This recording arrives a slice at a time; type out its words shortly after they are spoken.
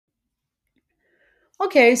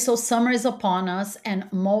Okay, so summer is upon us,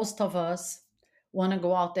 and most of us want to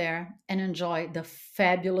go out there and enjoy the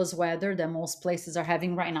fabulous weather that most places are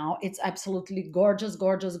having right now. It's absolutely gorgeous,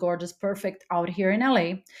 gorgeous, gorgeous, perfect out here in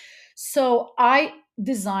LA. So I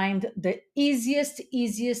designed the easiest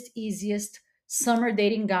summer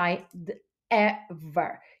dating guide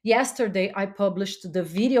ever. Yesterday, I published the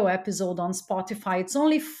video episode on Spotify. It's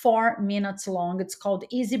only 4 minutes long. It's called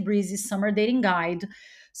Easy Breezy Summer Dating Guide.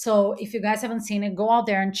 So if you guys haven't seen it, go out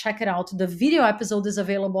there and check it out. The video episode is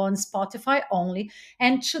available on Spotify only.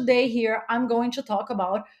 And today, here, I'm going to talk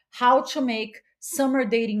about how to make summer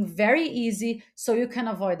dating very easy so you can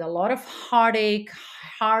avoid a lot of heartache,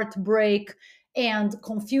 heartbreak, and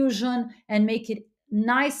confusion and make it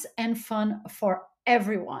nice and fun for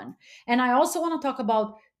everyone. And I also want to talk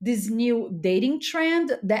about this new dating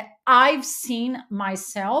trend that I've seen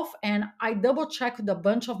myself, and I double checked with a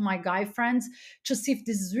bunch of my guy friends to see if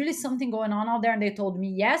this is really something going on out there, and they told me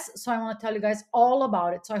yes. So I want to tell you guys all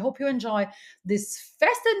about it. So I hope you enjoy this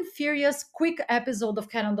fast and furious quick episode of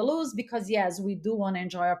Cat on the Loose, because yes, we do want to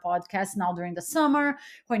enjoy our podcast now during the summer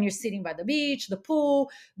when you're sitting by the beach, the pool,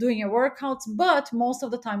 doing your workouts, but most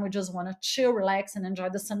of the time we just want to chill, relax, and enjoy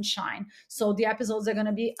the sunshine. So the episodes are going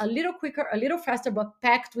to be a little quicker, a little faster, but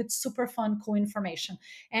packed with super fun, cool information.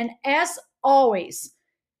 And as always,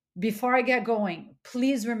 before I get going,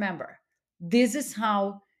 please remember, this is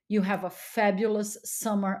how you have a fabulous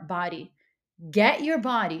summer body. Get your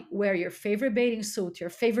body, wear your favorite bathing suit, your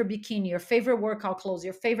favorite bikini, your favorite workout clothes,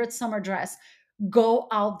 your favorite summer dress. Go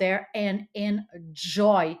out there and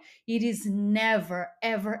enjoy. It is never,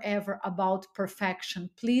 ever, ever about perfection.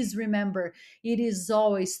 Please remember, it is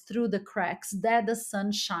always through the cracks that the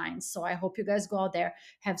sun shines. So I hope you guys go out there,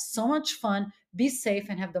 have so much fun, be safe,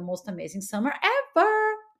 and have the most amazing summer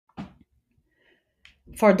ever.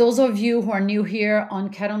 For those of you who are new here on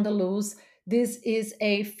Cat on the Loose, this is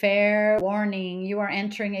a fair warning. You are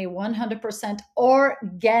entering a 100%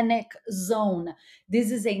 organic zone. This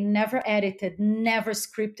is a never edited, never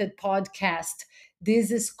scripted podcast. This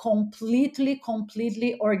is completely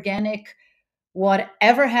organic.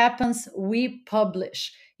 Whatever happens, we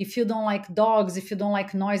publish. If you don't like dogs, if you don't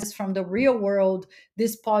like noises from the real world,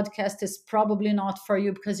 this podcast is probably not for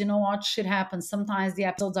you, because you know what? Shit happens. Sometimes the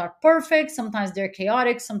episodes are perfect, sometimes they're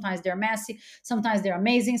chaotic, sometimes they're messy, sometimes they're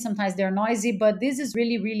amazing, sometimes they're noisy, but this is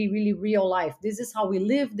really real life. This is how we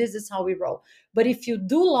live, this is how we roll. But if you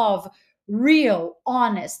do love real,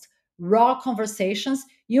 honest, raw conversations,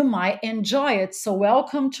 you might enjoy it. So,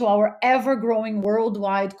 welcome to our ever growing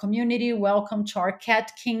worldwide community. Welcome to our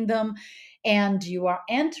cat kingdom. And you are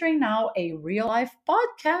entering now a real life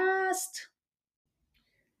podcast.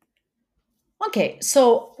 Okay,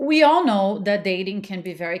 so we all know that dating can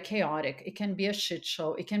be very chaotic. It can be a shit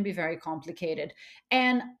show. It can be very complicated.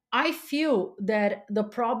 And I feel that the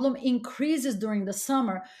problem increases during the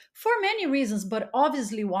summer for many reasons, but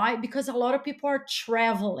obviously why? Because a lot of people are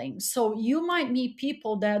traveling. So you might meet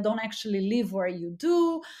people that don't actually live where you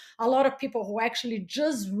do. A lot of people who actually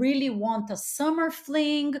just really want a summer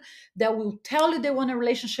fling, that will tell you they want a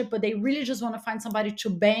relationship, but they really just want to find somebody to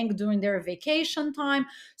bang during their vacation time.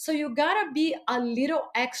 So you gotta be a little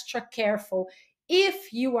extra careful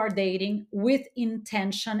if you are dating with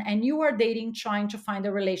intention and you are dating trying to find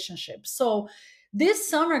a relationship. So this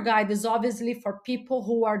summer guide is obviously for people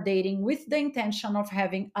who are dating with the intention of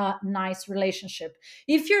having a nice relationship.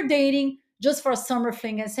 If you're dating just for a summer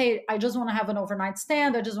fling and say, I just want to have an overnight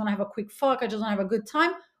stand, I just want to have a quick fuck, I just want to have a good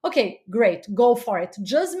time, okay, great, go for it.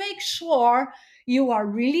 Just make sure you are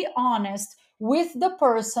really honest with the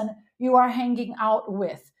person you are hanging out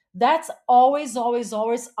with. That's always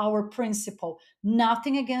our principle.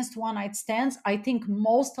 Nothing against one night stands. I think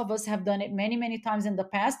most of us have done it many times in the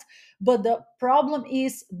past. But the problem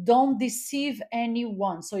is, don't deceive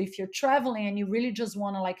anyone. So if you're traveling and you really just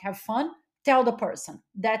want to like have fun, tell the person.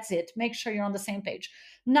 That's it. Make sure you're on the same page.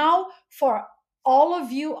 Now, for all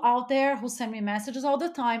of you out there who send me messages all the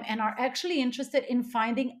time and are actually interested in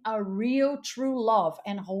finding a real true love,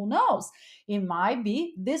 and who knows, it might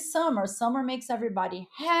be this summer. Summer makes everybody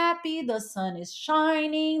happy, the sun is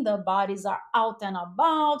shining, the bodies are out and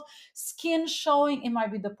about, skin showing. It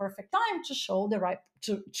might be the perfect time to show the right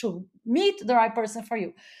to meet the right person for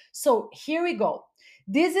you. So here we go.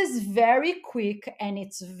 This is very quick and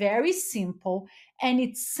it's very simple, and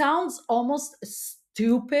it sounds almost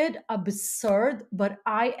stupid, absurd, but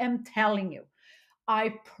I am telling you,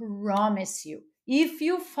 I promise you, if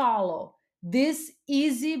you follow these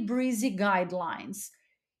easy breezy guidelines,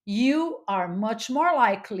 you are much more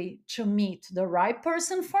likely to meet the right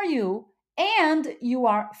person for you, and you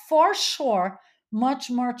are for sure much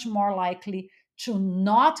more likely to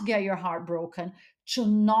not get your heart broken, to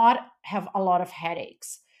not have a lot of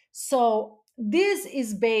headaches. So this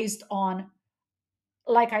is based on,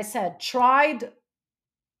 like I said, tried,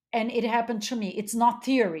 and it happened to me. It's not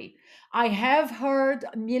theory. I have heard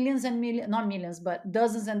millions and millions, not millions, but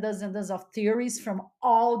dozens and dozens and dozens of theories from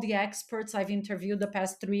all the experts I've interviewed the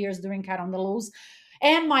past 3 years during Cat on the Loose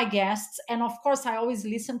and my guests. And of course, I always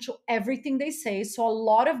listen to everything they say. So a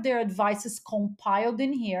lot of their advice is compiled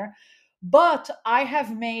in here. But I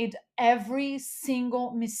have made every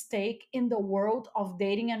single mistake in the world of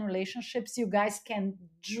dating and relationships you guys can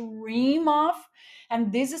dream of.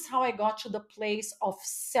 And this is how I got to the place of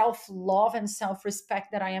self love and self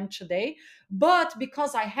respect that I am today. But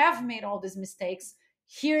because I have made all these mistakes,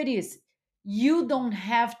 here it is. You don't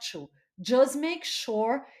have to. Just make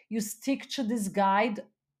sure you stick to this guide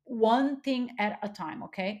one thing at a time.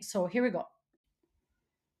 Okay. So here we go.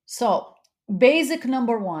 So, basic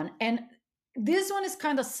number one, and this one is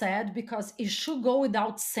kind of sad because it should go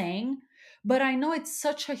without saying, but I know it's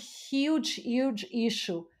such a huge, huge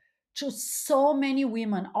issue to so many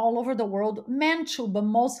women all over the world, men too, but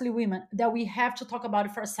mostly women, that we have to talk about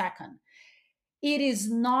it for a second. It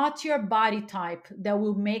is not your body type that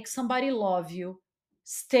will make somebody love you,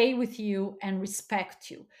 stay with you, and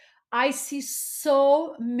respect you. I see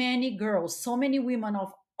so many girls, so many women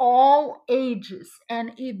of all ages,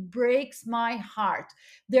 and it breaks my heart.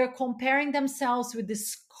 They're comparing themselves with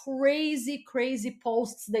these crazy, crazy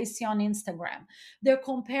posts they see on Instagram. They're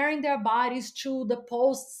comparing their bodies to the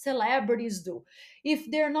posts celebrities do. If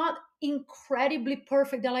they're not incredibly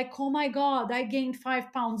perfect, they're like, oh my God, I gained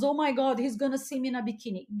 5 pounds. Oh my God, he's going to see me in a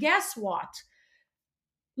bikini. Guess what?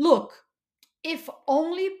 Look, if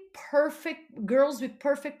only perfect girls with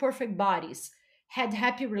perfect bodies had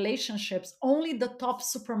happy relationships, only the top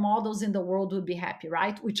supermodels in the world would be happy,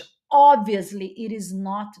 right? Which obviously it is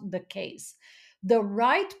not the case. The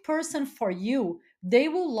right person for you, they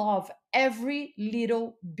will love every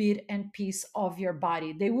little bit and piece of your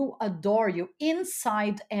body. They will adore you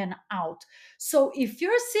inside and out. So if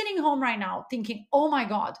you're sitting home right now thinking, oh my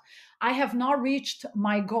God, I have not reached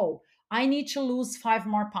my goal, I need to lose 5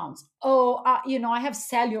 more pounds. Oh, I have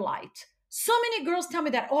cellulite. So many girls tell me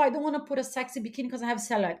that, oh, I don't want to put a sexy bikini because I have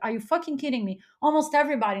cellulite. Are you fucking kidding me? Almost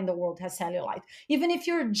everybody in the world has cellulite. Even if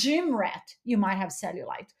you're a gym rat, you might have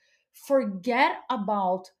cellulite. Forget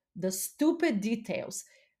about the stupid details.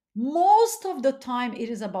 Most of the time, it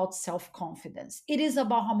is about self confidence. It is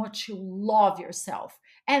about how much you love yourself.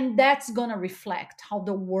 And that's going to reflect how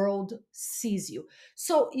the world sees you.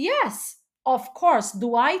 So, yes, of course,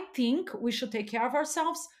 do I think we should take care of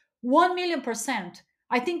ourselves? 1 million%.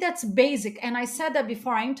 I think that's basic. And I said that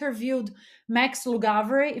before. I interviewed Max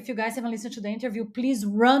Lugavere. If you guys haven't listened to the interview, please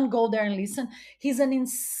run, go there and listen. He's an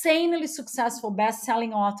insanely successful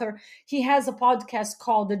best-selling author. He has a podcast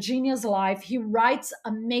called The Genius Life. He writes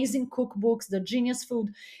amazing cookbooks, The Genius Food.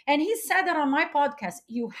 And he said that on my podcast,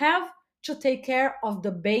 you have to take care of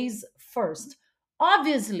the base first.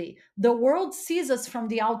 Obviously, the world sees us from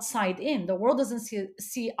the outside in. The world doesn't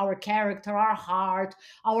see our character, our heart,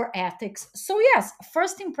 our ethics. So, yes,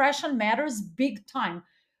 first impression matters big time.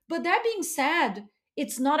 But that being said,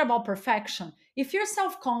 it's not about perfection. If you're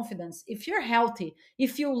self confidence, if you're healthy,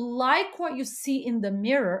 if you like what you see in the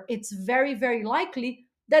mirror, it's very, very likely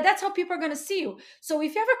that that's how people are going to see you. So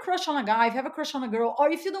if you have a crush on a guy, if you have a crush on a girl, or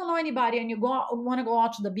if you don't know anybody and you want to go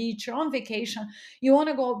out to the beach, you're on vacation, you want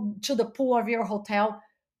to go to the pool of your hotel,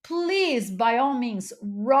 please, by all means,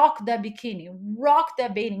 rock that bikini, rock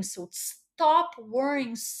that bathing suit. Stop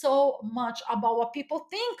worrying so much about what people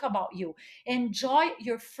think about you. Enjoy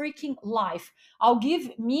your freaking life. I'll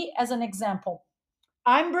give me as an example.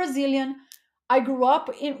 I'm Brazilian. I grew up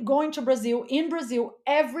going to Brazil, in Brazil,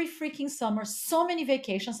 every freaking summer, so many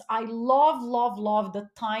vacations. I love, love, love the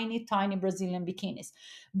tiny, tiny Brazilian bikinis.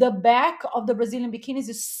 The back of the Brazilian bikinis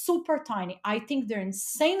is super tiny. I think they're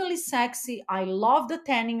insanely sexy. I love the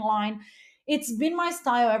tanning line. It's been my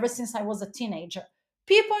style ever since I was a teenager.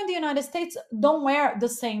 People in the United States don't wear the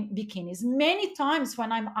same bikinis. Many times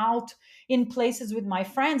when I'm out in places with my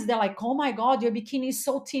friends, they're like, oh my God, your bikini is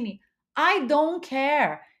so teeny. I don't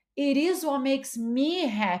care. It is what makes me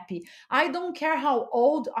happy. I don't care how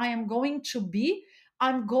old I am going to be.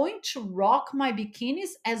 I'm going to rock my bikinis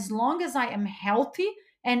as long as I am healthy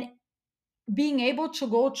and being able to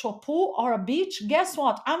go to a pool or a beach. Guess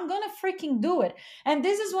what? I'm going to freaking do it. And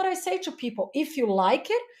this is what I say to people. If you like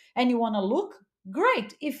it and you want to look,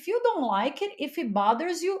 great. If you don't like it, if it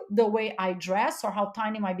bothers you the way I dress or how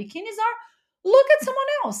tiny my bikinis are, look at someone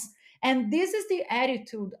else. And this is the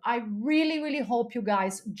attitude I really, really hope you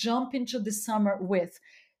guys jump into the summer with.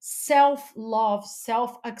 Self love,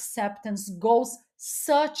 self acceptance goes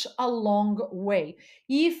such a long way.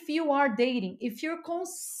 If you are dating, if you're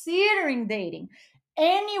considering dating,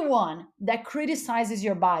 anyone that criticizes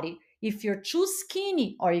your body, if you're too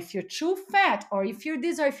skinny or if you're too fat or if you're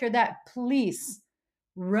this or if you're that, please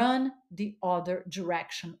run the other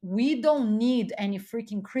direction. We don't need any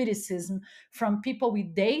freaking criticism from people we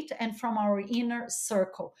date and from our inner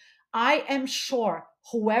circle. I am sure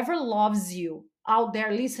whoever loves you out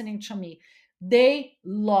there listening to me, they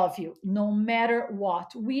love you no matter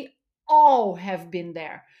what. We all have been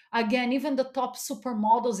there. Again, even the top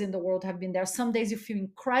supermodels in the world have been there. Some days you feel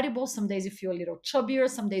incredible, some days you feel a little chubbier,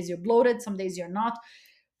 some days you're bloated, some days you're not.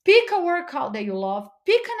 Pick a workout that you love,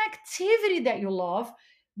 pick an activity that you love,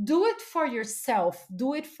 do it for yourself,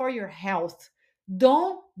 do it for your health.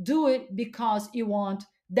 Don't do it because you want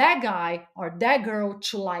that guy or that girl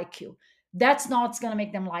to like you. That's not what's going to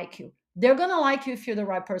make them like you. They're going to like you if you're the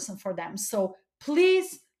right person for them. So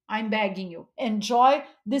please, I'm begging you, enjoy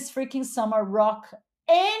this freaking summer, rock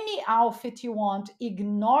any outfit you want,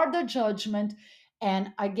 ignore the judgment,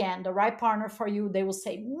 and again, the right partner for you, they will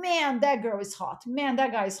say, man, that girl is hot. Man,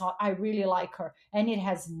 that guy is hot. I really like her. And it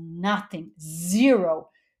has nothing, zero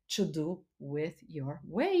to do with your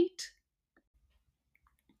weight.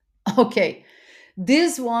 Okay.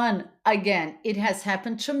 This one, again, it has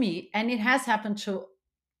happened to me and it has happened to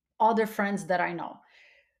other friends that I know.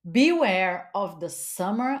 Beware of the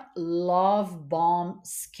summer love bomb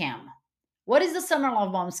scam. What is the summer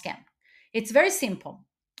love bomb scam? It's very simple.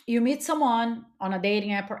 You meet someone on a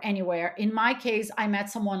dating app or anywhere. In my case, I met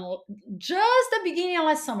someone just the beginning of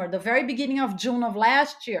last summer, the very beginning of June of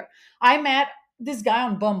last year. I met this guy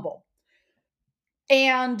on Bumble.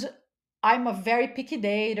 And I'm a very picky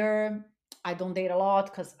dater. I don't date a lot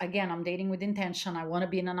because, again, I'm dating with intention. I want to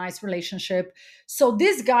be in a nice relationship. So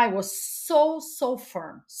this guy was so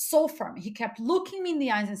firm, so firm. He kept looking me in the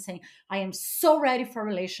eyes and saying, I am so ready for a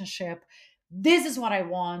relationship. This is what I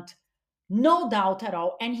want. No doubt at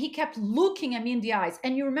all. And he kept looking at me in the eyes.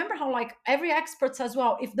 And you remember how, like every expert says,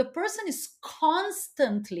 well, if the person is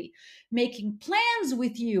constantly making plans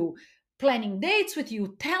with you, planning dates with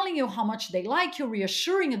you, telling you how much they like you,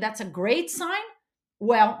 reassuring you, that's a great sign.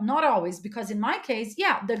 Well, not always, because in my case,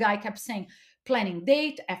 yeah, the guy kept saying, planning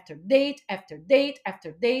date after date after date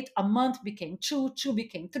after date. A month became two, two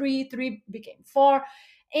became three, three became four.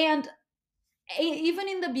 And even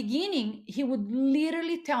in the beginning, he would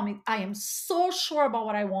literally tell me, I am so sure about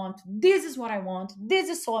what I want. This is what I want. This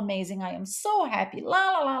is so amazing. I am so happy.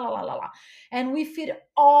 La, la, la, la, la, la, la. And we fit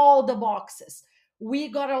all the boxes. We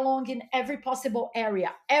got along in every possible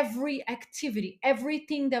area, every activity,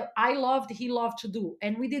 everything that I loved, he loved to do.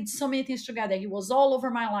 And we did so many things together. He was all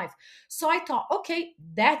over my life. So I thought, okay,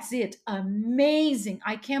 that's it. Amazing.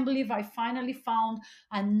 I can't believe I finally found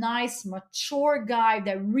a nice, mature guy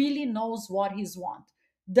that really knows what he's want.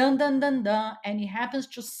 Dun dun dun dun. And it happens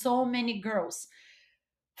to so many girls.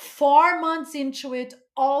 4 months into it,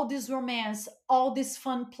 all this romance, all these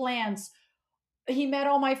fun plans, he met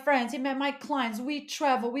all my friends, he met my clients, we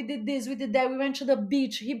traveled, we did this, we did that, we went to the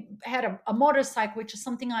beach, he had a motorcycle, which is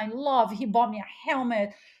something I love, he bought me a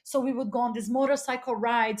helmet, so we would go on these motorcycle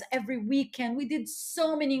rides every weekend. We did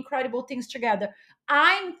so many incredible things together.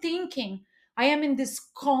 I'm thinking I am in this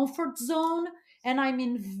comfort zone and I'm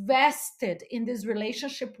invested in this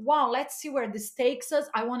relationship. Wow, let's see where this takes us.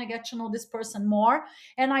 I want to get to know this person more.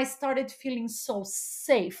 And I started feeling so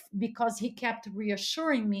safe because he kept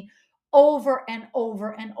reassuring me over and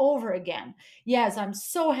over and over again. Yes, I'm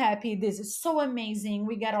so happy. This is so amazing.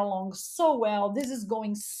 We get along so well. This is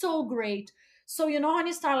going so great. So, you know, when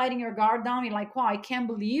you start letting your guard down, you're like, wow, I can't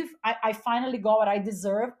believe I finally got what I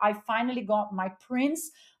deserve. I finally got my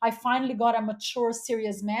prince. I finally got a mature,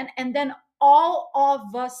 serious man. And then all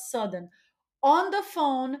of a sudden, on the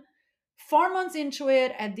phone, 4 months into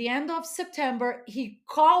it, at the end of September, he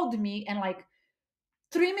called me and like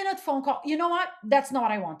 3 minute phone call. You know what? That's not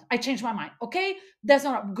what I want. I changed my mind. Okay. That's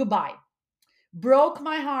not goodbye. Broke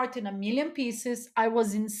my heart in a million pieces. I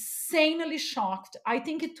was insanely shocked. I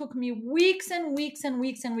think it took me weeks and weeks and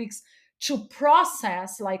weeks and weeks to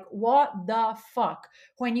process like, what the fuck?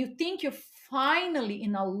 When you think you're finally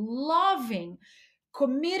in a loving,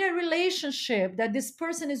 committed relationship, that this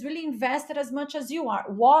person is really invested as much as you are.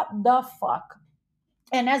 What the fuck?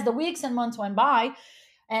 And as the weeks and months went by,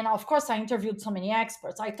 and of course I interviewed so many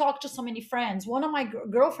experts, I talked to so many friends. One of my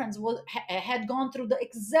girlfriends had gone through the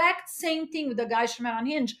exact same thing with the guy she met on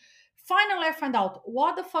Hinge. Finally I found out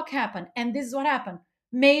what the fuck happened, and this is what happened.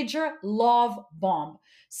 Major love bomb.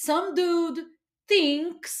 Some dude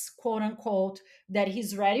thinks, quote unquote, that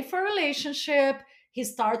he's ready for a relationship. He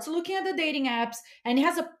starts looking at the dating apps and he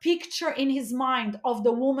has a picture in his mind of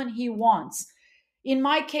the woman he wants. In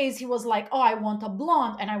my case, he was like, oh, I want a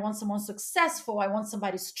blonde and I want someone successful. I want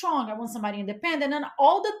somebody strong. I want somebody independent. And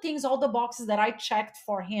all the things, all the boxes that I checked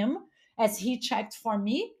for him as he checked for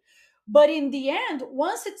me. But in the end,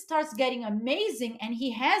 once it starts getting amazing and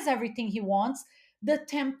he has everything he wants, the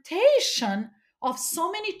temptation of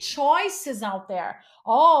so many choices out there.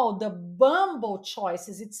 Oh, the Bumble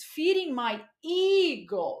choices. It's feeding my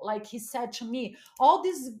ego. Like he said to me, all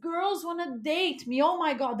these girls want to date me. Oh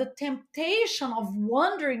my God, the temptation of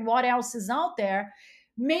wondering what else is out there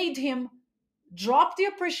made him drop the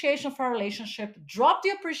appreciation for our relationship, drop the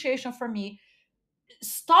appreciation for me,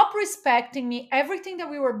 stop respecting me, everything that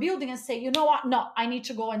we were building, and say, you know what? No, I need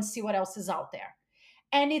to go and see what else is out there.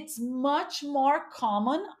 And it's much more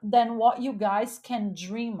common than what you guys can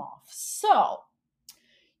dream of. So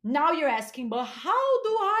now you're asking, but how do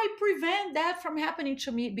I prevent that from happening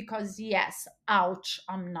to me? Because, yes, ouch,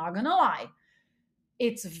 I'm not gonna lie,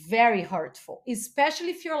 it's very hurtful, especially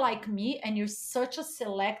if you're like me and you're such a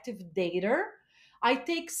selective dater. I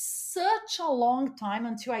take such a long time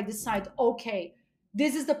until I decide, okay,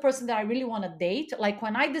 this is the person that I really want to date. Like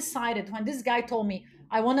when I decided, when this guy told me,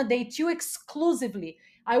 I want to date you exclusively,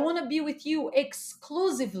 I want to be with you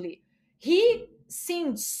exclusively, he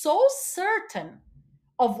seemed so certain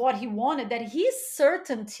of what he wanted that his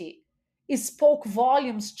certainty spoke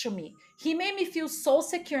volumes to me. He made me feel so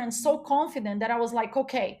secure and so confident that I was like,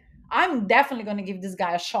 okay, I'm definitely going to give this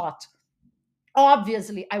guy a shot.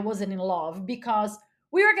 Obviously, I wasn't in love because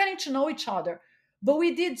we were getting to know each other, but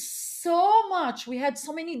we did so much. We had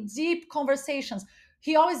so many deep conversations.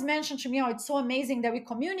 He always mentioned to me, oh, it's so amazing that we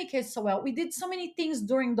communicate so well. We did so many things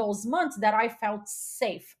during those months that I felt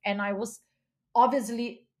safe. And I was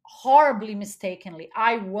obviously horribly mistakenly,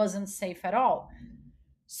 I wasn't safe at all.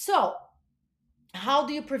 So, how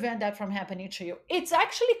do you prevent that from happening to you? It's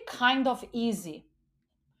actually kind of easy.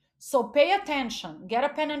 So pay attention, get a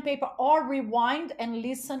pen and paper, or rewind and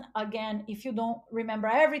listen again if you don't remember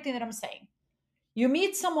everything that I'm saying. You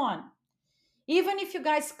meet someone, even if you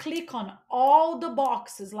guys click on all the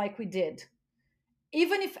boxes like we did,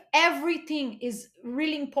 even if everything is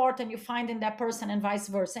really important you find in that person and vice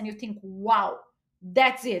versa, and you think, wow,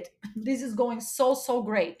 that's it, this is going so, so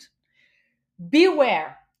great.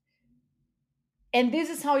 Beware. And this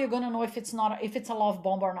is how you're going to know if it's a love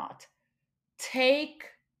bomb or not. Take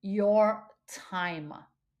your time.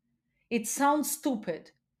 It sounds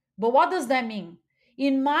stupid, but what does that mean?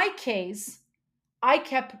 In my case, I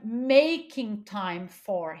kept making time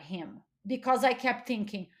for him because I kept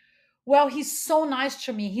thinking, well, he's so nice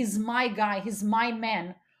to me. He's my guy. He's my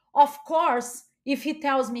man. Of course, if he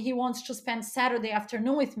tells me he wants to spend Saturday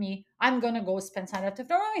afternoon with me, I'm going to go spend Saturday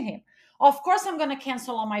afternoon with him. Of course, I'm going to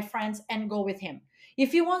cancel all my friends and go with him.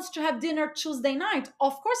 If he wants to have dinner Tuesday night,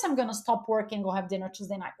 of course, I'm going to stop work and go have dinner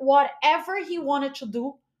Tuesday night. Whatever he wanted to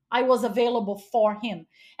do, I was available for him.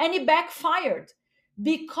 And it backfired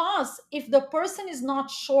because if the person is not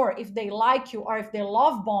sure if they like you or if they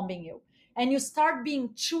love bombing you, and you start being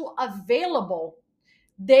too available,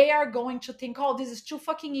 they are going to think, oh, this is too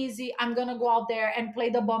fucking easy. I'm going to go out there and play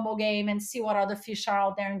the Bumble game and see what other fish are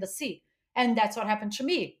out there in the sea. And that's what happened to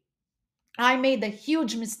me. I made a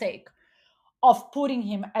huge mistake of putting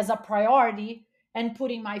him as a priority and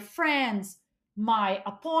putting my friends, my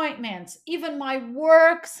appointments, even my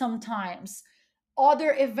work sometimes,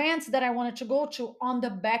 other events that I wanted to go to on the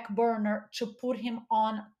back burner to put him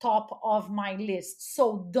on top of my list.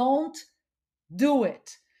 So don't do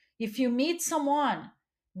it. If you meet someone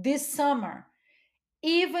this summer,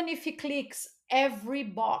 even if he clicks every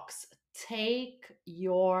box, take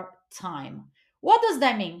your time. What does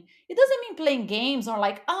that mean? It doesn't mean playing games or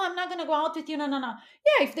like, oh, I'm not going to go out with you. No, no, no.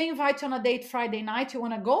 Yeah, if they invite you on a date Friday night, you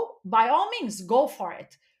want to go, by all means, go for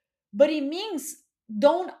it. But it means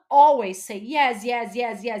don't always say yes, yes,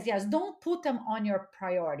 yes, yes, yes. Don't put them on your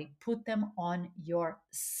priority, put them on your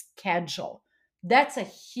schedule. That's a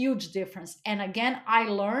huge difference. And again, I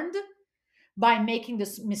learned by making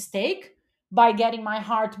this mistake, by getting my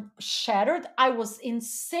heart shattered. I was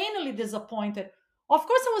insanely disappointed. Of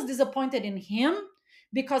course, I was disappointed in him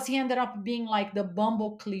because he ended up being like the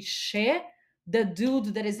Bumble cliche, the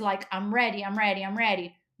dude that is like, I'm ready, I'm ready, I'm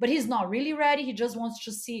ready. But he's not really ready. He just wants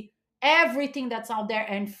to see everything that's out there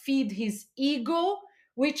and feed his ego,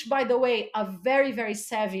 which, by the way, a very, very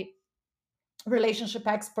savvy relationship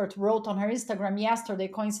expert wrote on her Instagram yesterday.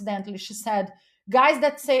 Coincidentally, she said, guys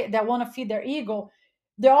that say that want to feed their ego,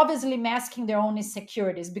 they're obviously masking their own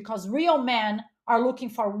insecurities because real men are looking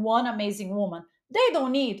for one amazing woman. They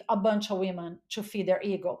don't need a bunch of women to feed their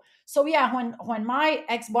ego. So yeah, when my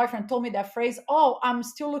ex-boyfriend told me that phrase, oh, I'm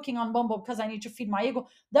still looking on Bumble because I need to feed my ego,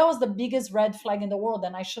 that was the biggest red flag in the world,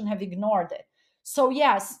 and I shouldn't have ignored it. So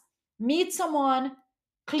yes, meet someone,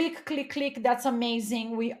 click, click, click. That's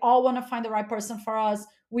amazing. We all want to find the right person for us.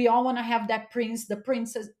 We all want to have that prince, the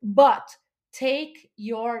princess, but take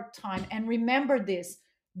your time and remember this.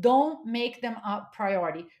 Don't make them a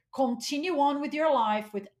priority. Continue on with your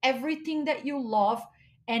life with everything that you love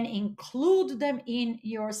and include them in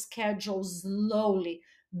your schedule slowly.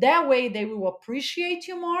 That way, they will appreciate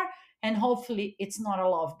you more, and hopefully, it's not a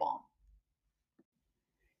love bomb.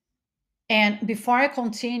 And before I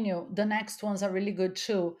continue, the next ones are really good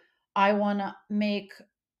too. I want to make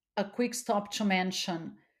a quick stop to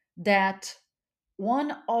mention that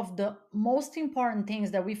one of the most important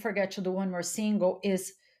things that we forget to do when we're single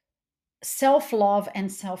is self love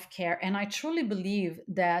and self care. And I truly believe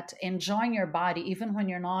that enjoying your body, even when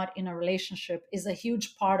you're not in a relationship, is a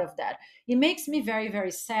huge part of that. It makes me very,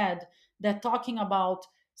 very sad that talking about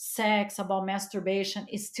sex, about masturbation,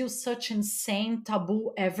 is still such insane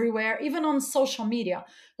taboo everywhere, even on social media.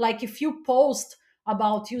 Like if you post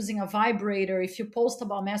about using a vibrator, if you post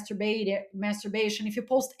about masturbation, if you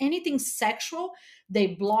post anything sexual, they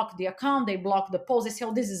block the account, they block the post, they say,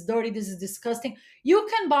 oh, this is dirty, this is disgusting. You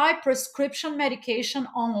can buy prescription medication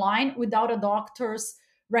online without a doctor's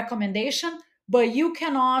recommendation, but you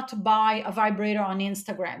cannot buy a vibrator on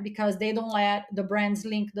Instagram because they don't let the brands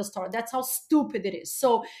link the store. That's how stupid it is.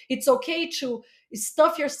 So it's okay to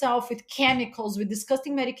stuff yourself with chemicals, with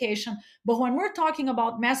disgusting medication. But when we're talking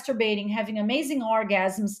about masturbating, having amazing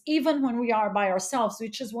orgasms, even when we are by ourselves,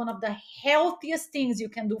 which is one of the healthiest things you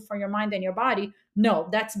can do for your mind and your body, no,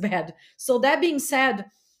 that's bad. So, that being said,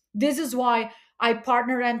 this is why I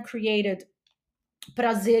partnered and created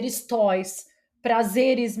Prazeres Toys.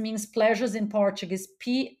 Prazeres means pleasures in Portuguese.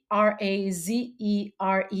 Prazeres.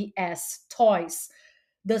 Toys.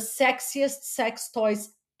 The sexiest sex toys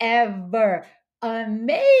ever.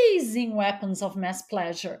 Amazing weapons of mass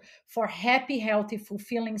pleasure for happy, healthy,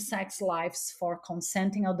 fulfilling sex lives for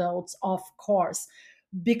consenting adults, of course.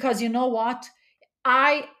 Because you know what?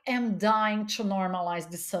 I am dying to normalize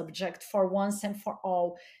the subject for once and for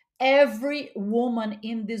all. Every woman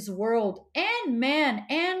in this world, and men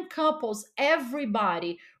and couples,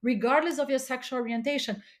 everybody, regardless of your sexual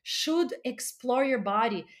orientation, should explore your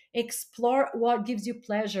body, explore what gives you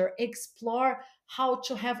pleasure, explore how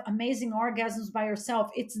to have amazing orgasms by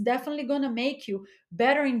yourself. It's definitely going to make you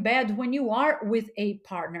better in bed when you are with a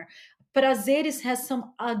partner. Prazeres has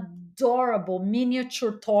some adorable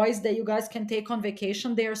miniature toys that you guys can take on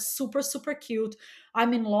vacation. They are super, super cute.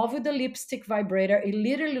 I'm in love with the lipstick vibrator. It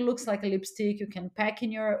literally looks like a lipstick. You can pack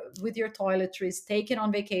in your with your toiletries, take it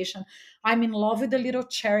on vacation. I'm in love with the little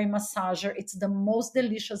cherry massager. It's the most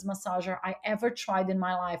delicious massager I ever tried in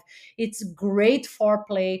my life. It's great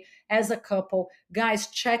foreplay as a couple. Guys,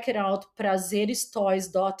 check it out,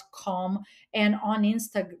 prazerestoys.com, and on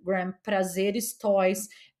Instagram, Prazeres Toys.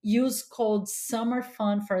 Use code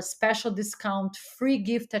SUMMERFUN for a special discount, free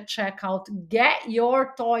gift at checkout. Get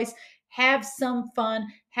your toys, have some fun,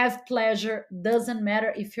 have pleasure. Doesn't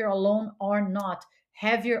matter if you're alone or not.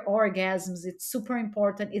 Have your orgasms. It's super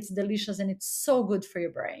important. It's delicious and it's so good for your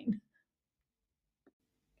brain.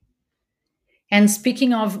 And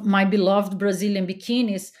speaking of my beloved Brazilian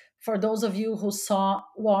bikinis, for those of you who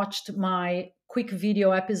watched my quick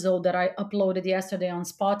video episode that I uploaded yesterday on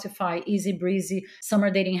Spotify, Easy Breezy Summer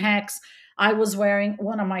Dating Hacks, I was wearing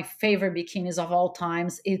one of my favorite bikinis of all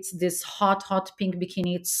times. It's this hot, hot pink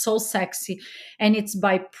bikini. It's so sexy. And it's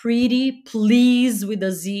by Pretty Please with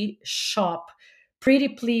a Z shop. Pretty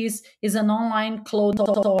Please is an online clothing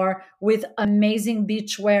store with amazing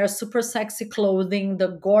beachwear, super sexy clothing,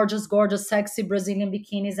 the gorgeous, gorgeous, sexy Brazilian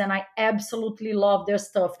bikinis, and I absolutely love their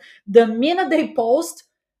stuff. The minute they post,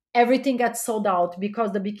 everything gets sold out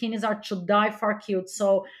because the bikinis are to die for cute.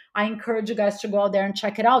 So I encourage you guys to go out there and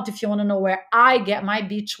check it out if you want to know where I get my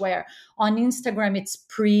beachwear. On Instagram, it's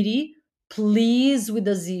pretty please with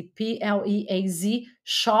a Z, Pleaz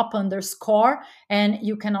shop underscore. And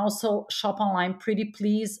you can also shop online,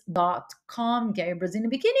 prettyplease.com, get your Brazilian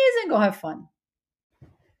bikinis and go have fun.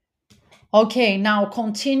 Okay, now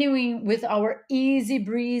continuing with our easy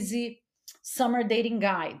breezy summer dating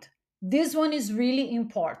guide. This one is really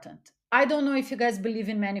important. I don't know if you guys believe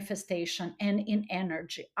in manifestation and in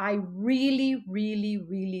energy. I really, really,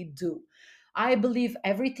 really do. I believe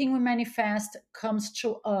everything we manifest comes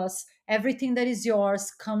to us, everything that is yours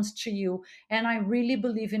comes to you. And I really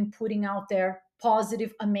believe in putting out there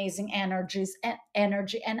positive, amazing energies and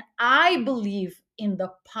energy. And I believe in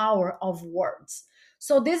the power of words.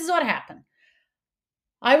 So this is what happened.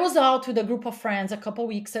 I was out with a group of friends a couple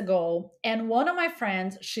weeks ago, and one of my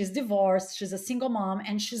friends, she's divorced, she's a single mom,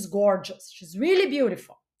 and she's gorgeous. She's really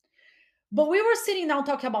beautiful. But we were sitting down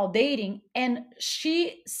talking about dating, and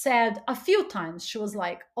she said a few times, she was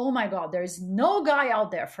like, "Oh my God, there is no guy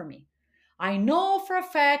out there for me. I know for a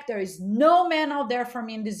fact there is no man out there for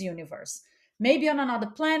me in this universe. Maybe on another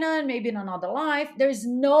planet, maybe in another life. There is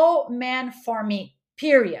no man for me,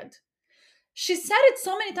 period." She said it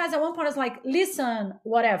so many times at one point, I was like, "Listen,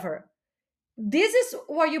 whatever. This is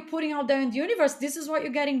what you're putting out there in the universe. This is what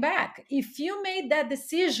you're getting back. If you made that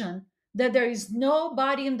decision that there is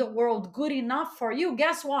nobody in the world good enough for you,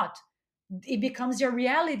 guess what? It becomes your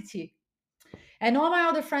reality." And all my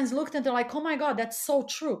other friends looked and they're like, "Oh my God, that's so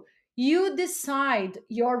true." You decide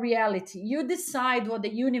your reality. You decide what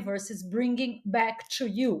the universe is bringing back to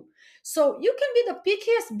you. So you can be the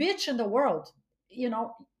pickiest bitch in the world. You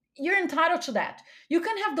know, you're entitled to that. You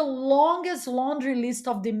can have the longest laundry list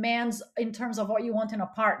of demands in terms of what you want in a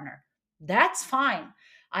partner. That's fine.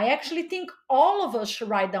 I actually think all of us should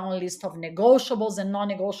write down a list of negotiables and non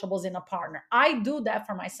negotiables in a partner. I do that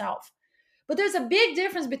for myself. But there's a big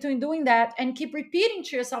difference between doing that and keep repeating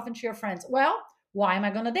to yourself and to your friends, "Well, why am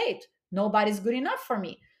I going to date? Nobody's good enough for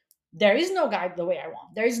me. There is no guy the way I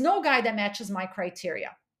want. There is no guy that matches my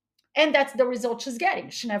criteria." And that's the result she's getting.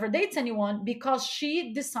 She never dates anyone because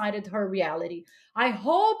she decided her reality. I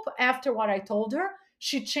hope after what I told her,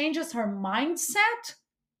 she changes her mindset,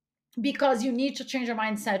 because you need to change your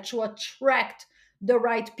mindset to attract the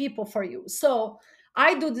right people for you. So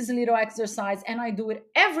I do this little exercise and I do it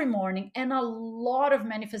every morning. And a lot of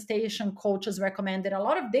manifestation coaches recommend it. A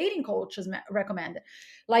lot of dating coaches recommend it.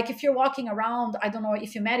 Like if you're walking around, I don't know,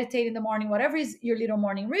 if you meditate in the morning, whatever is your little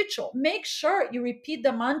morning ritual, make sure you repeat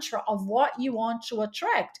the mantra of what you want to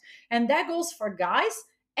attract. And that goes for guys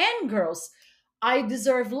and girls. I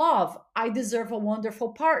deserve love. I deserve a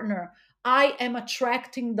wonderful partner. I am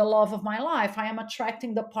attracting the love of my life. I am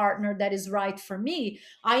attracting the partner that is right for me.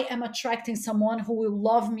 I am attracting someone who will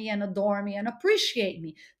love me and adore me and appreciate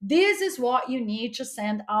me. This is what you need to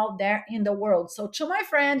send out there in the world. So, to my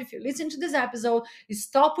friend, if you listen to this episode,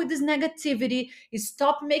 stop with this negativity,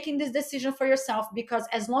 stop making this decision for yourself, because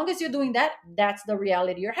as long as you're doing that, that's the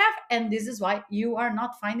reality you have. And this is why you are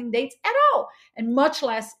not finding dates at all, and much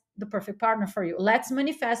less the perfect partner for you. Let's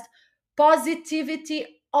manifest positivity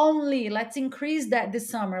only. Let's increase that this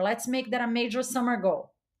summer. Let's make that a major summer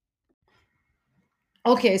goal.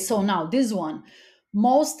 Okay, so now this one,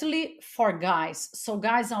 mostly for guys. So,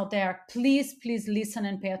 guys out there, please, please listen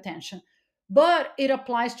and pay attention. But it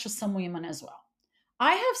applies to some women as well.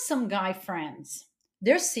 I have some guy friends.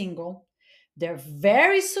 They're single. They're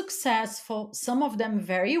very successful. Some of them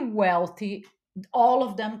very wealthy. All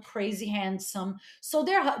of them crazy handsome. So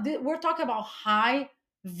we're talking about high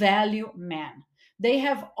value men. They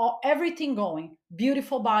have everything going.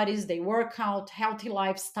 Beautiful bodies. They work out. Healthy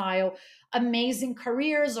lifestyle. Amazing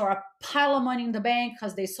careers, or a pile of money in the bank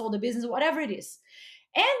because they sold the business. Whatever it is.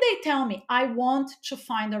 And they tell me, "I want to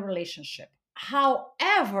find a relationship."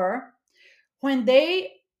 However, when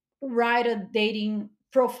they write a dating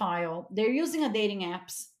profile, they're using a dating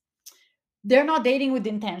apps, they're not dating with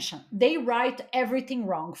intention. They write everything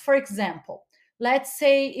wrong. For example, let's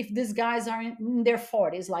say if these guys are in their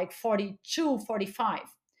 40s, like 42, 45,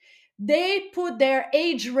 they put their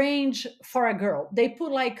age range for a girl. They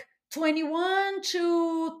put like 21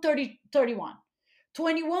 to 30, 31,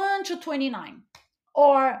 21 to 29,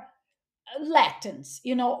 or Latins,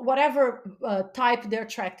 whatever type they're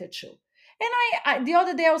attracted to. And the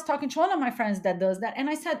other day I was talking to one of my friends that does that, and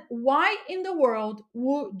I said, "Why in the world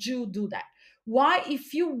would you do that? Why,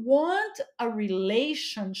 if you want a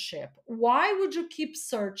relationship, why would you keep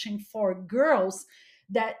searching for girls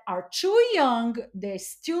that are too young? They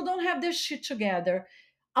still don't have their shit together.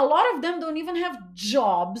 A lot of them don't even have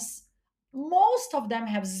jobs. Most of them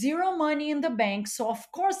have zero money in the bank. So,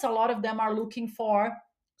 of course, a lot of them are looking for,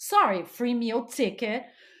 sorry, free meal ticket."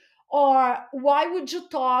 Or why would you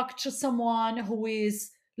talk to someone who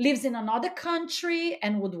is lives in another country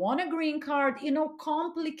and would want a green card?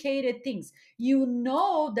 Complicated things. You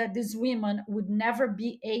know that these women would never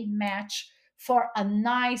be a match for a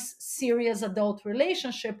nice, serious adult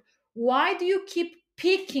relationship. Why do you keep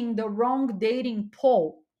picking the wrong dating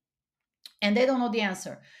pool? And they don't know the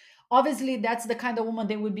answer. Obviously, that's the kind of woman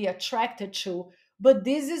they would be attracted to, but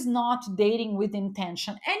this is not dating with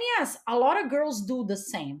intention. And yes, a lot of girls do the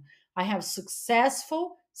same. I have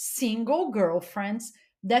successful single girlfriends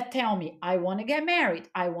that tell me, "I want to get married.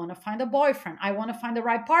 I want to find a boyfriend. I want to find the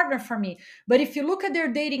right partner for me." But if you look at their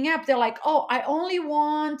dating app, they're like, "Oh, I only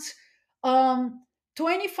want um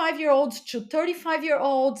 25-year-olds to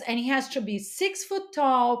 35-year-olds, and he has to be 6 foot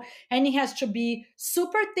tall, and he has to be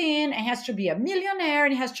super thin, and he has to be a millionaire,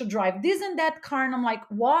 and he has to drive this and that car. And I'm like,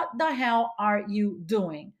 what the hell are you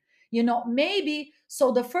doing? Maybe.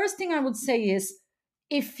 So the first thing I would say is,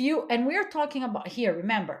 if you, and we're talking about here,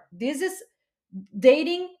 remember, this is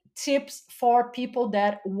dating tips for people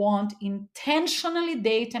that want intentionally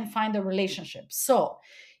date and find a relationship. So,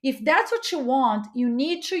 if that's what you want, you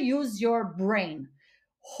need to use your brain.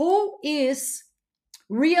 Who is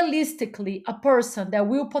realistically a person that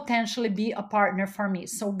will potentially be a partner for me?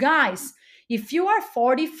 So, guys, if you are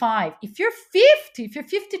 45, if you're 50, if you're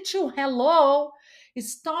 52, hello,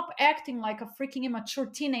 stop acting like a freaking immature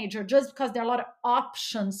teenager just because there are a lot of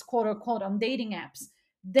options, quote unquote, on dating apps.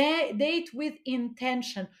 Date with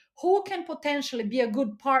intention. Who can potentially be a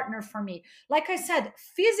good partner for me? Like I said,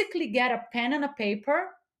 physically get a pen and a paper,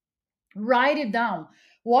 write it down.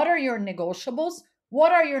 What are your negotiables?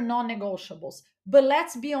 What are your non negotiables? But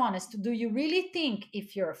let's be honest, do you really think,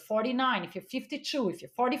 if you're 49, if you're 52, if you're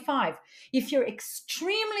 45, if you're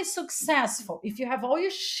extremely successful, if you have all your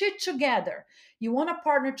shit together, you want a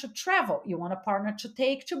partner to travel, you want a partner to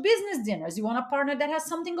take to business dinners, you want a partner that has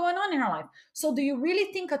something going on in her life? So, do you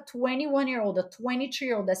really think a 21-year-old, a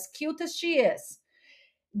 22-year-old, as cute as she is,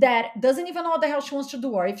 that doesn't even know what the hell she wants to do,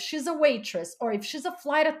 or if she's a waitress, or if she's a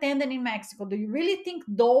flight attendant in Mexico, do you really think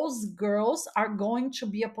those girls are going to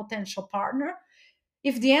be a potential partner?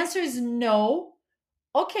 If the answer is no,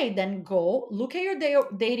 okay, then go look at your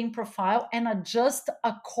dating profile and adjust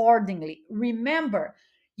accordingly. Remember,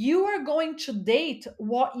 you are going to date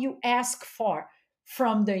what you ask for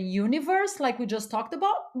from the universe, like we just talked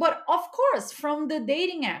about, but of course, from the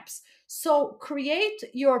dating apps. So create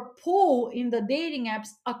your pool in the dating apps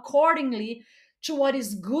accordingly to what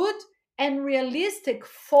is good and realistic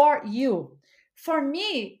for you. For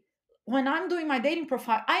me, when I'm doing my dating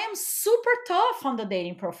profile, I am super tough on the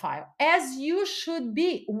dating profile, as you should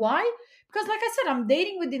be. Why? Because, like I said, I'm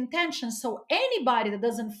dating with intention. So, anybody that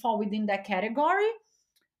doesn't fall within that category,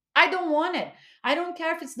 I don't want it. I don't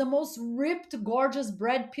care if it's the most ripped, gorgeous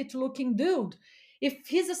Brad Pitt looking dude. If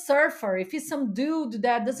he's a surfer, if he's some dude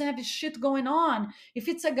that doesn't have his shit going on, if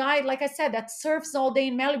it's a guy, like I said, that surfs all day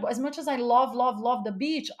in Malibu, as much as I love, love, love the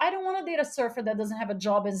beach, I don't want to date a surfer that doesn't have a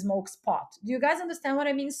job and smokes pot. Do you guys understand what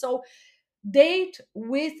I mean? So, date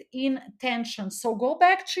with intention. So go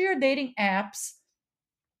back to your dating apps,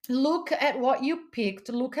 look at what you picked,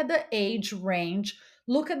 look at the age range,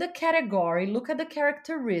 look at the category, look at the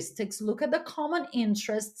characteristics, look at the common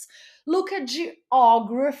interests, look at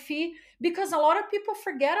geography, because a lot of people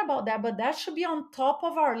forget about that, but that should be on top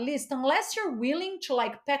of our list. Unless you're willing to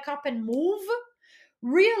like pack up and move,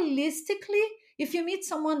 realistically, if you meet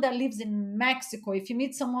someone that lives in Mexico, if you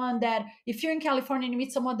meet someone that, if you're in California and you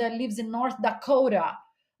meet someone that lives in North Dakota,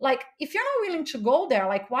 like if you're not willing to go there,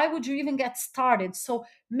 like why would you even get started? So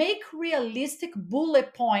make realistic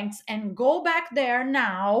bullet points and go back there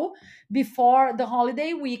now, before the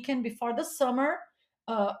holiday weekend, before the summer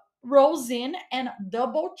uh, rolls in, and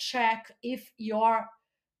double check if your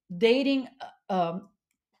dating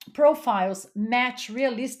profiles match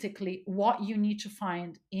realistically what you need to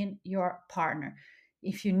find in your partner.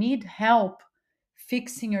 If you need help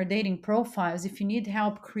fixing your dating profiles, if you need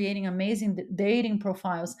help creating amazing dating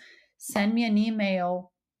profiles, send me an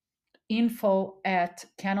email,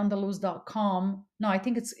 info@canondeluz.com. No, I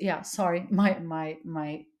think it's, yeah, sorry.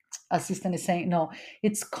 My assistant is saying no.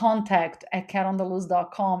 It's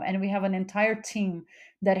contact@catondeluz.com. And we have an entire team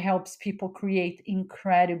that helps people create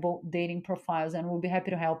incredible dating profiles, and we'll be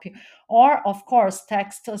happy to help you. Or, of course,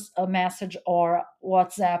 text us a message or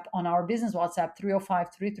WhatsApp on our business WhatsApp,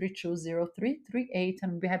 305-332-0338,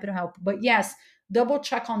 and we'll be happy to help. But yes, double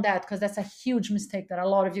check on that, because that's a huge mistake that a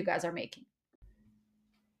lot of you guys are making.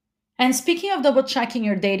 And speaking of double checking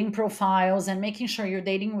your dating profiles and making sure you're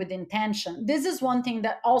dating with intention, this is one thing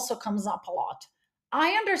that also comes up a lot.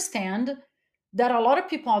 I understand that a lot of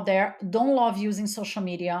people out there don't love using social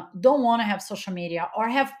media, don't want to have social media, or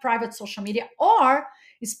have private social media. Or,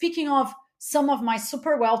 speaking of some of my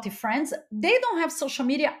super wealthy friends, they don't have social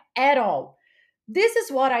media at all. This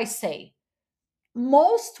is what I say: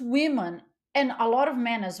 most women, and a lot of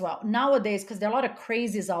men as well nowadays, because there are a lot of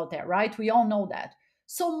crazies out there, right? We all know that.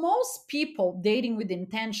 So most people dating with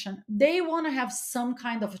intention, they want to have some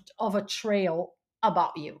kind of a trail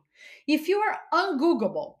about you. If you are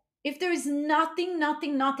ungoogleable, if there is nothing,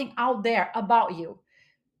 nothing, nothing out there about you,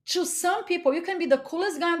 to some people you can be the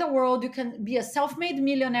coolest guy in the world, you can be a self-made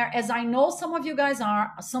millionaire, as I know some of you guys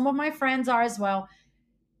are, some of my friends are as well.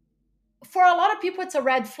 For a lot of people it's a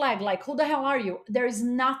red flag, like, who the hell are you? There is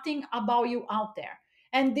nothing about you out there.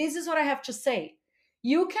 And this is what I have to say: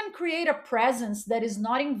 You can create a presence that is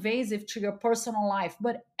not invasive to your personal life,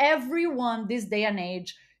 but everyone this day and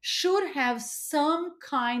age should have some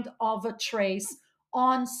kind of a trace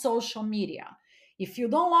on social media. If you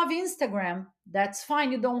don't love Instagram, that's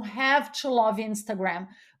fine. You don't have to love Instagram,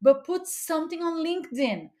 but put something on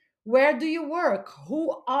LinkedIn. Where do you work?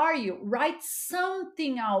 Who are you? Write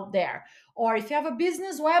something out there. Or if you have a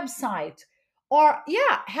business website, or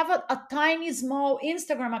yeah, have a tiny small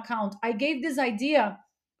Instagram account. I gave this idea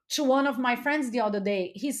to one of my friends the other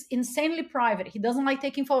day. He's insanely private. He doesn't like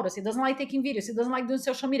taking photos. He doesn't like taking videos. He doesn't like doing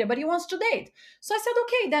social media, but he wants to date. So I said,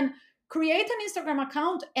 okay, then create an Instagram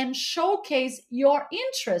account and showcase your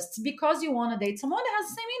interests because you want to date someone that has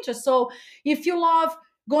the same interests. So if you love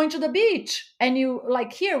going to the beach and you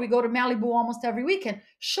like, here we go to Malibu almost every weekend,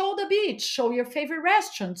 show the beach, show your favorite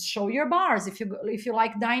restaurants, show your bars. If you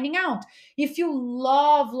like dining out, if you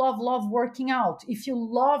love working out, if you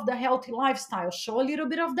love the healthy lifestyle, show a little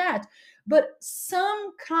bit of that. But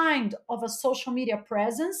some kind of a social media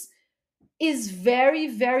presence is very,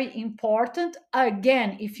 very important.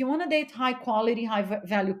 Again, if you want to date high quality,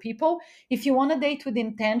 value people, if you want to date with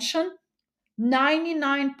intention,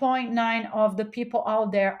 99.9 of the people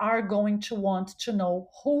out there are going to want to know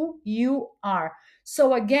who you are.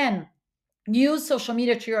 So again, use social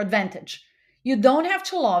media to your advantage. You don't have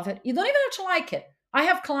to love it. You don't even have to like it. I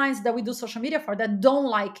have clients that we do social media for that don't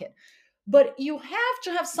like it. But you have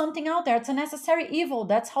to have something out there. It's a necessary evil.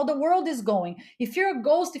 That's how the world is going. If you're a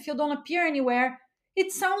ghost, if you don't appear anywhere,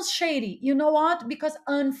 it sounds shady. You know what? Because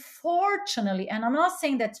unfortunately, and I'm not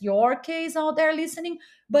saying that's your case out there listening,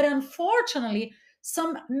 but unfortunately,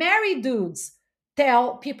 some married dudes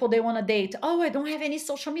tell people they want to date, oh, I don't have any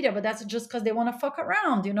social media, but that's just because they want to fuck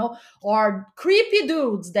around, or creepy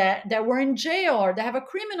dudes that were in jail or that have a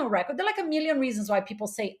criminal record. There are like a million reasons why people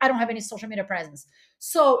say, I don't have any social media presence.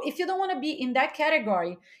 So if you don't want to be in that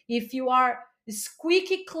category, if you are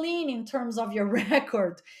squeaky clean in terms of your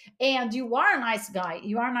record and you are a nice guy,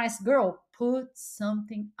 you are a nice girl, put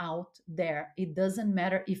something out there. It doesn't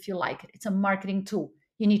matter if you like it. It's a marketing tool.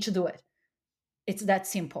 You need to do it. It's that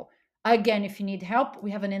simple. Again, if you need help, we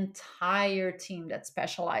have an entire team that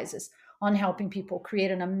specializes on helping people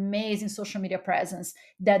create an amazing social media presence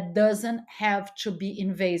that doesn't have to be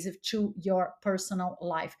invasive to your personal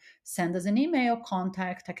life. Send us an email,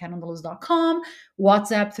 contact@catandaluz.com,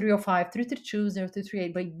 WhatsApp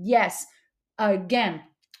 305-332-0338. But yes, again,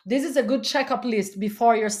 this is a good checkup list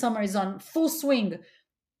before your summer is on full swing.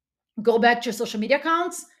 Go back to your social media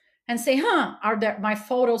accounts and say, are there my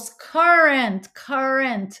photos current?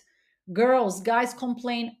 Girls, guys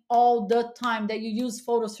complain all the time that you use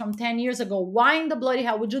photos from 10 years ago. Why in the bloody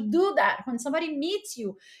hell would you do that? When somebody meets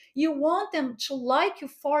you, you want them to like you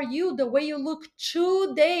for you, the way you look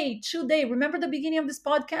today. Remember the beginning of this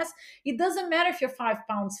podcast? It doesn't matter if you're 5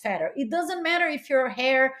 pounds fatter. It doesn't matter if your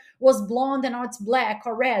hair was blonde and now it's black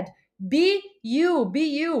or red. Be you, be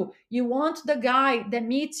you. You want the guy that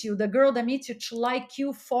meets you, the girl that meets you, to like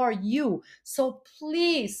you for you. So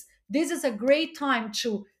please, this is a great time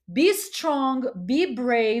to be strong, be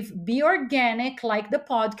brave, be organic, like the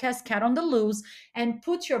podcast Cat on the Loose, and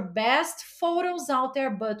put your best photos out there,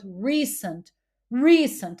 but recent,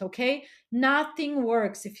 okay? Nothing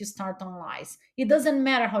works if you start on lies. It doesn't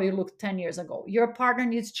matter how you looked 10 years ago. Your partner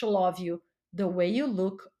needs to love you the way you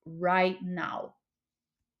look right now.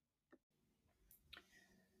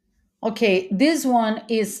 Okay, this one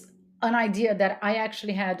is an idea that I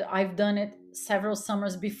actually had. I've done it several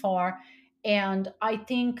summers before, and I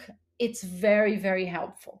think it's very, very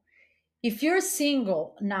helpful. If you're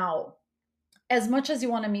single now, as much as you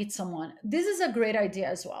want to meet someone, this is a great idea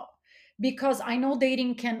as well. Because I know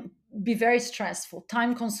dating can be very stressful,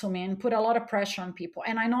 time consuming, and put a lot of pressure on people.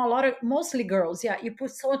 And I know a lot of, mostly girls, yeah, you put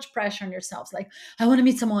so much pressure on yourselves. Like, I want to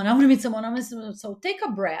meet someone, I want to meet someone, I want to meet someone. So take a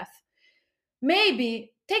breath,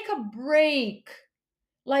 maybe take a break.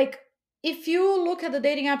 Like, if you look at the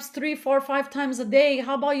dating apps 3 4 5 times a day,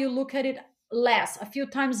 how about you look at it less, a few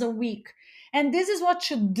times a week? And this is what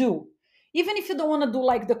you do. Even if you don't want to do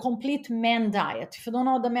like the complete man diet, if you don't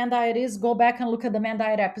know what the man diet is, go back and look at the man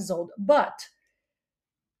diet episode. But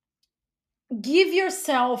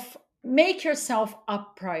make yourself a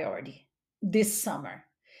priority this summer.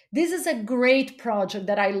 This is a great project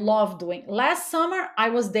that I love doing. Last summer, I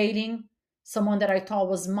was dating someone that I thought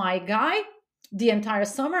was my guy the entire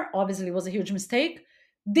summer. Obviously, it was a huge mistake.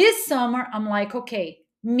 This summer, I'm like, okay,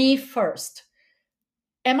 me first.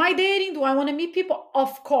 Am I dating? Do I want to meet people?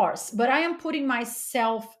 Of course, but I am putting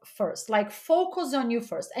myself first. Like, focus on you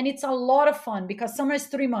first. And it's a lot of fun because summer is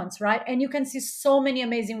 3 months, right? And you can see so many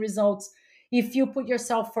amazing results if you put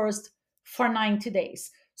yourself first for 90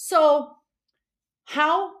 days. So,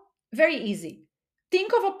 How? Very easy.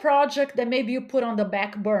 Think of a project that maybe you put on the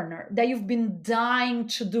back burner that you've been dying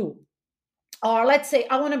to do. Or let's say,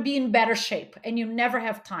 I want to be in better shape and you never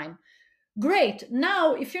have time. Great.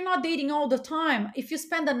 Now, if you're not dating all the time, if you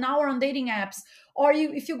spend an hour on dating apps, or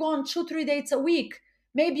if you go on 2, 3 dates a week,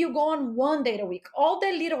 maybe you go on 1 date a week, all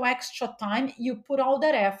that little extra time, you put all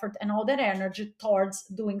that effort and all that energy towards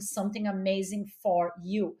doing something amazing for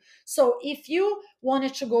you. So if you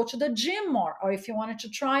wanted to go to the gym more, or if you wanted to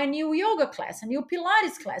try a new yoga class, a new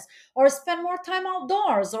Pilates class, or spend more time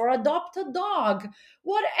outdoors, or adopt a dog,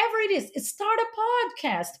 whatever it is, start a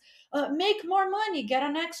podcast, make more money, get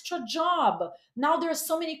an extra job. Now there are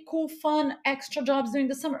so many cool, fun extra jobs during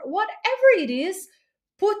the summer. Whatever it is,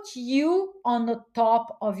 put you on the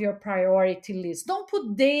top of your priority list. Don't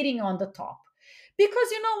put dating on the top.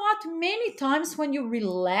 Because you know what? Many times when you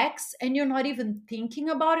relax and you're not even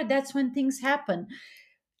thinking about it, that's when things happen.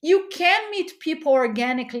 You can meet people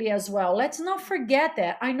organically as well. Let's not forget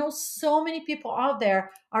that. I know so many people out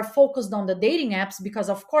there are focused on the dating apps because,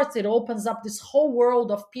 of course, it opens up this whole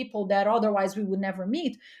world of people that otherwise we would never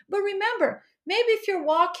meet. But remember, maybe if you're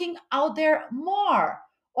walking out there more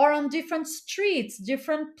or on different streets,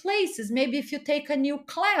 different places, maybe if you take a new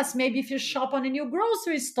class, maybe if you shop on a new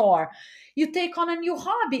grocery store, you take on a new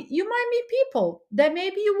hobby, you might meet people that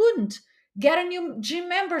maybe you wouldn't. Get a new gym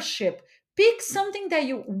membership, pick something that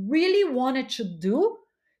you really wanted to do.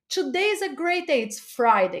 Today is a great day. It's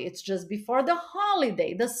Friday. It's just before the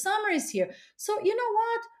holiday. The summer is here. So, you know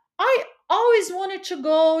what? I always wanted to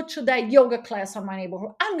go to that yoga class of my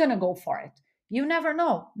neighborhood. I'm going to go for it. You never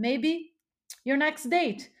know. Maybe your next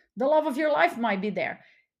date, the love of your life might be there.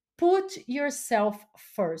 Put yourself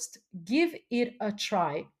first. Give it a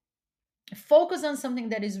try. Focus on something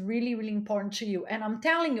that is really, really important to you. And I'm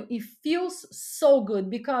telling you, it feels so good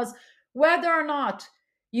because whether or not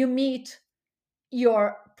you meet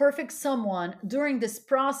your perfect someone during this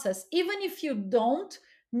process, even if you don't,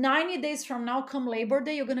 90 days from now, come Labor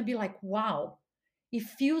Day, you're going to be like, wow, it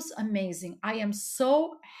feels amazing. I am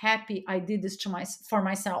so happy I did this for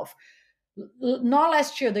myself. Not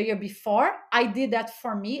last year, the year before, I did that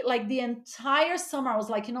for me. Like the entire summer, I was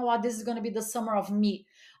like, you know what, this is going to be the summer of me.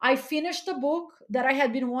 I finished a book that I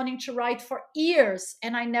had been wanting to write for years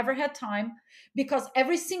and I never had time because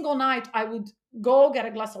every single night I would go get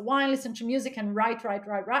a glass of wine, listen to music, and write.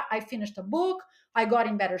 I finished a book. I got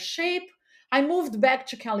in better shape. I moved back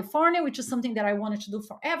to California, which is something that I wanted to do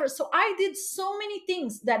forever. So I did so many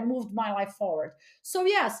things that moved my life forward. So,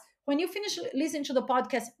 yes, when you finish listening to the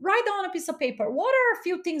podcast, write down on a piece of paper what are a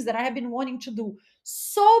few things that I have been wanting to do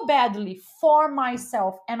so badly for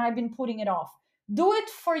myself and I've been putting it off. Do it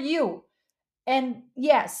for you. And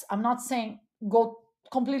yes, I'm not saying go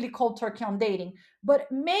completely cold turkey on dating,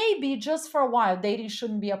 but maybe just for a while, dating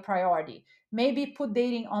shouldn't be a priority. Maybe put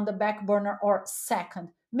dating on the back burner or second.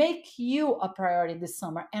 Make you a priority this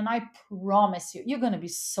summer. And I promise you, you're going to be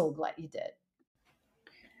so glad you did.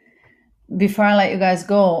 Before I let you guys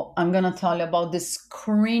go, I'm gonna tell you about this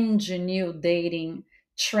cringe new dating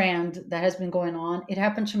trend that has been going on. It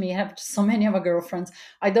happened to me. It happened to so many of my girlfriends.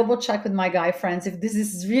 I double check with my guy friends if this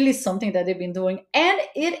is really something that they've been doing, and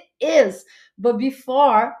it is. But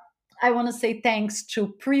before, I want to say thanks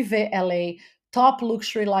to Privé LA, top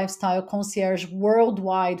luxury lifestyle concierge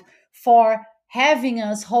worldwide, for having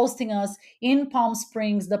us, hosting us in Palm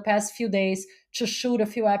Springs the past few days to shoot a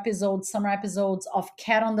few episodes, summer episodes of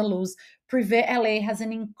Cat on the Loose. Privé LA has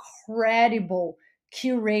an incredible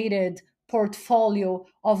curated portfolio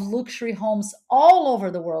of luxury homes all over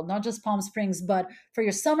the world, not just Palm Springs, but for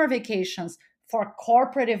your summer vacations, for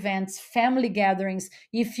corporate events, family gatherings.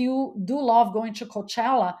 If you do love going to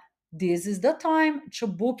Coachella, this is the time to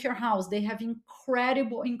book your house. They have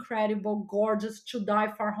incredible, incredible, gorgeous to die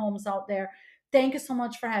for homes out there. Thank you so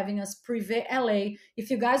much for having us, Privé LA. If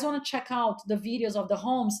you guys want to check out the videos of the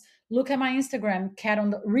homes, look at my Instagram, cat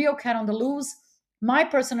on the real cat on the loose. My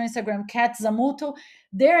personal Instagram, Cat Zamuto.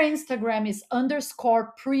 Their Instagram is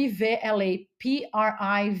underscore privéla,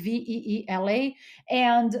 Priveela.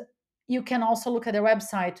 And you can also look at their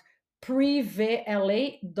website,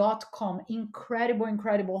 privéla.com. Incredible,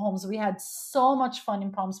 incredible homes. We had so much fun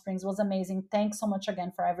in Palm Springs. It was amazing. Thanks so much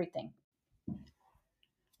again for everything.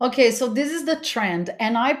 Okay, so this is the trend.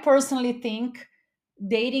 And I personally think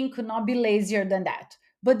dating could not be lazier than that.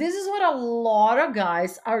 But this is what a lot of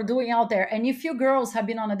guys are doing out there. And if you girls have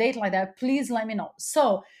been on a date like that, please let me know.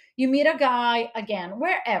 So you meet a guy, again,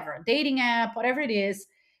 wherever, dating app, whatever it is,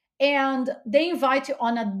 and they invite you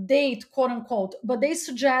on a date, quote unquote, but they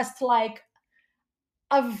suggest like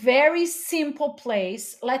a very simple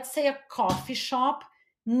place, let's say a coffee shop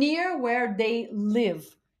near where they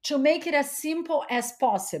live. to make it as simple as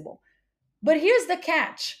possible. But here's the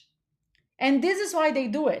catch, and this is why they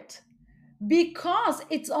do it, because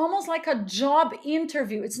it's almost like a job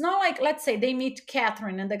interview. It's not like, let's say they meet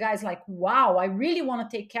Catherine and the guy's like, wow, I really want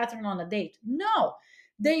to take Catherine on a date. No,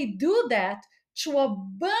 they do that to a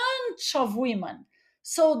bunch of women.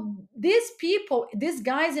 So these people, these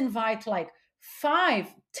guys invite like 5,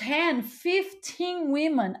 10, 15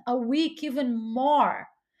 women a week, even more,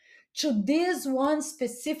 to this one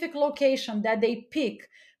specific location that they pick,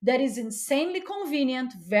 that is insanely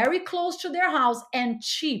convenient, very close to their house, and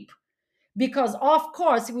cheap, because of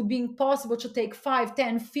course it would be impossible to take 5,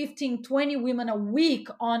 10, 15, 20 women a week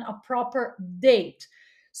on a proper date.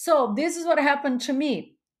 So this is what happened to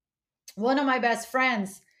me. One of my best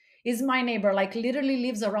friends is my neighbor, like literally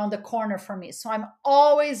lives around the corner from me, so I'm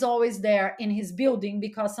always there in his building,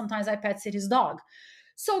 because sometimes I pet sit his dog.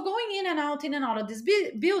 So going in and out of this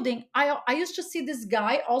building, I used to see this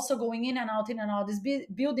guy also going in and out of this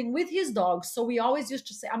building with his dog. So we always used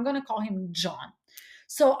to say, I'm going to call him John.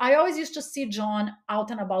 So I always used to see John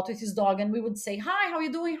out and about with his dog, and we would say, "Hi, how are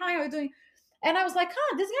you doing? Hi, how are you doing?" And I was like,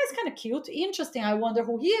 "Huh, this guy's kind of cute, interesting. I wonder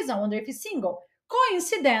who he is. I wonder if he's single."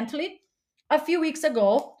 Coincidentally, a few weeks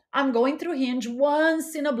ago, I'm going through Hinge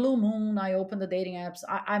once in a blue moon. I open the dating apps.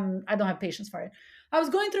 I don't have patience for it. I was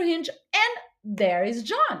going through Hinge, and there is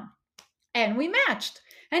John, and we matched.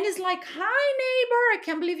 And he's like, "Hi, neighbor. I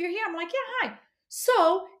can't believe you're here." I'm like, "Yeah, hi."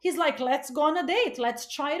 So he's like, "Let's go on a date.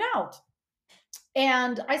 Let's try it out."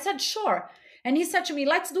 And I said, sure. And he said to me,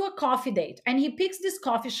 let's do a coffee date. And he picks this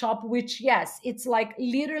coffee shop, which, yes, it's like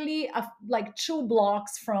literally like 2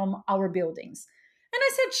 blocks from our buildings. And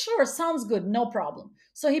I said, sure, sounds good, no problem.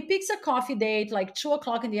 So he picks a coffee date like 2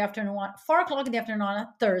 o'clock in the afternoon, 4 o'clock in the afternoon on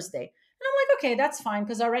a Thursday. And I'm like, okay, that's fine,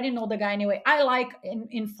 because I already know the guy anyway. I like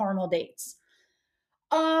informal dates.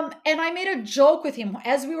 And I made a joke with him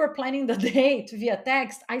as we were planning the date via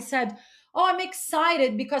text. I said, "Oh, I'm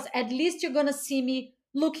excited because at least you're gonna see me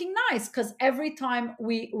looking nice. Because every time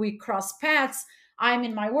we cross paths, I'm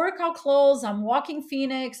in my workout clothes, I'm walking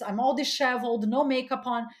Phoenix, I'm all disheveled, no makeup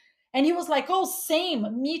on." And he was like, "Oh,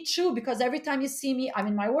 same, me too. Because every time you see me, I'm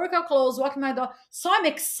in my workout clothes, walking my dog. So I'm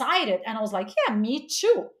excited." And I was like, "Yeah, me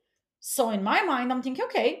too." So in my mind, I'm thinking,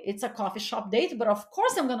 okay, it's a coffee shop date, but of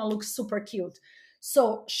course I'm gonna look super cute.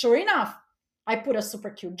 So sure enough, I put a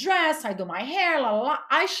super cute dress, I do my hair, la la la.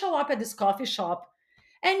 I show up at this coffee shop,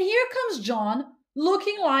 and here comes John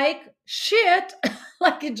looking like shit,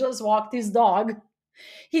 like he just walked his dog.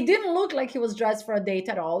 He didn't look like he was dressed for a date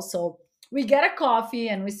at all. So we get a coffee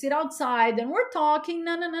and we sit outside and we're talking,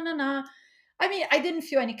 na na na na na. I mean, I didn't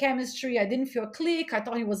feel any chemistry. I didn't feel a click. I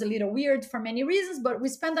thought he was a little weird for many reasons, but we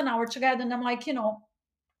spent an hour together, and I'm like,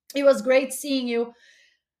 it was great seeing you,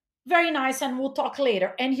 very nice, and we'll talk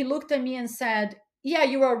later. And he looked at me and said, yeah,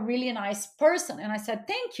 you are a really nice person. And I said,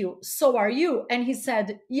 thank you, so are you. And he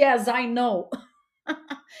said, yes, I know.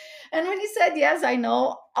 And when he said, yes, I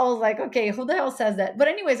know, I was like, okay, who the hell says that? But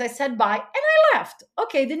anyways, I said bye and I left.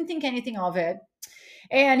 Okay, didn't think anything of it.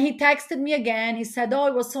 And he texted me again. He said, oh,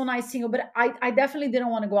 it was so nice seeing you, but I definitely didn't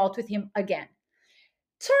want to go out with him again.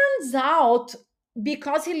 Turns out,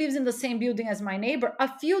 because he lives in the same building as my neighbor,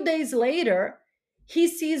 a few days later, he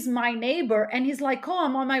sees my neighbor and he's like, oh,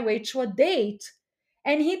 I'm on my way to a date.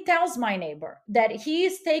 And he tells my neighbor that he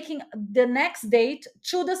is taking the next date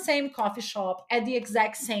to the same coffee shop at the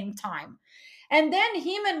exact same time. And then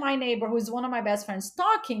him and my neighbor, who is one of my best friends,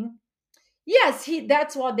 talking. Yes,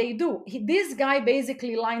 that's what they do. This guy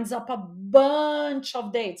basically lines up a bunch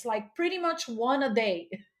of dates, like pretty much one a day.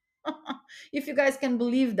 If you guys can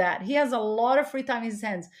believe that. He has a lot of free time in his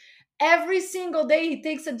hands. Every single day, he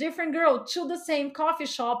takes a different girl to the same coffee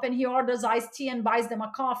shop and he orders iced tea and buys them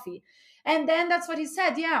a coffee. And then that's what he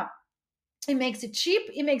said. Yeah, it makes it cheap,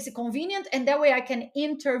 it makes it convenient, and that way I can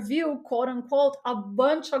interview, quote unquote, a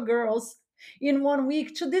bunch of girls in one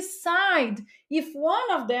week to decide if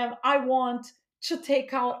one of them I want to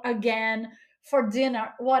take out again for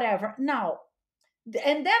dinner, whatever. Now,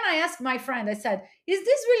 and then I asked my friend, I said, is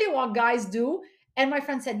this really what guys do? And my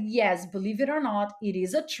friend said, yes, believe it or not, it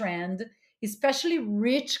is a trend. Especially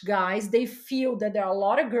rich guys, they feel that there are a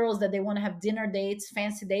lot of girls that they want to have dinner dates,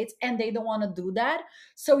 fancy dates, and they don't want to do that.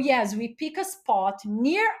 So, yes, we pick a spot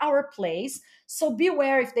near our place. So,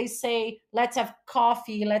 beware if they say, let's have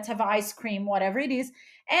coffee, let's have ice cream, whatever it is.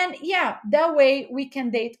 And yeah, that way we can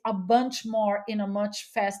date a bunch more in a much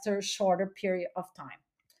faster, shorter period of time.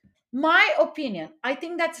 My opinion, I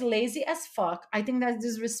think that's lazy as fuck. I think that's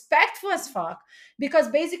disrespectful as fuck, because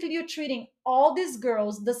basically you're treating all these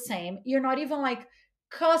girls the same. You're not even like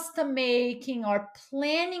custom making or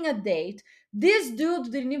planning a date. This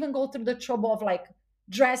dude didn't even go through the trouble of like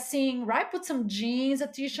dressing, right? Put some jeans, a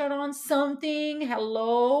t-shirt on, something.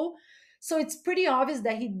 Hello. So it's pretty obvious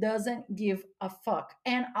that he doesn't give a fuck.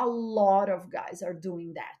 And a lot of guys are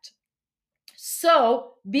doing that.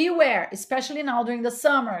 So beware, especially now during the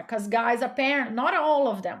summer, because guys, apparently, not all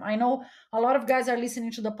of them. I know a lot of guys are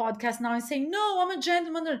listening to the podcast now and saying, no, I'm a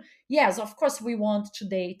gentleman. Yes, of course, we want to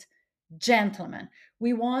date gentlemen.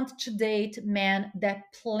 We want to date men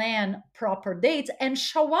that plan proper dates and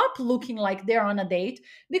show up looking like they're on a date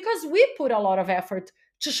because we put a lot of effort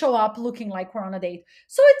to show up looking like we're on a date.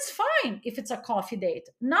 So it's fine if it's a coffee date.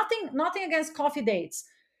 Nothing against coffee dates.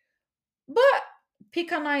 But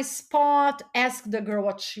pick a nice spot, ask the girl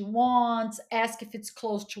what she wants, ask if it's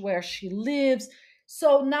close to where she lives.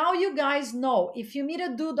 So now you guys know if you meet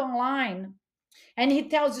a dude online and he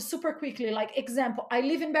tells you super quickly, like, example, I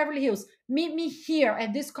live in Beverly Hills, meet me here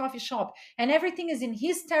at this coffee shop, and everything is in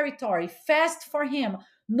his territory, fast for him,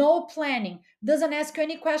 no planning, doesn't ask you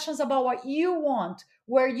any questions about what you want,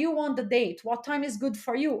 where you want the date, what time is good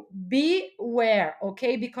for you. Beware,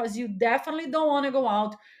 okay? Because you definitely don't want to go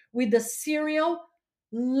out with a serial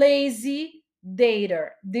lazy dater.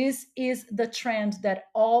 This is the trend that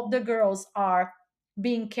all the girls are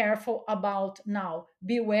being careful about now.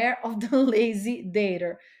 Beware of the lazy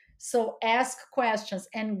dater. So ask questions.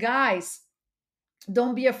 And guys,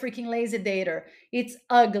 don't be a freaking lazy dater. It's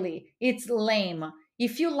ugly. It's lame.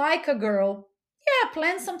 If you like a girl, yeah,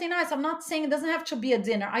 plan something nice. I'm not saying it doesn't have to be a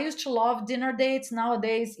dinner. I used to love dinner dates.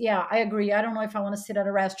 Nowadays, yeah, I agree. I don't know if I want to sit at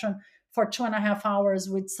a restaurant for 2.5 hours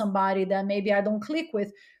with somebody that maybe I don't click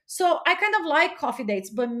with. So I kind of like coffee dates,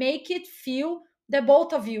 but make it feel that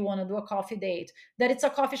both of you want to do a coffee date, that it's a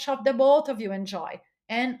coffee shop that both of you enjoy.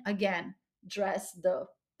 And again, dress the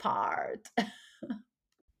part.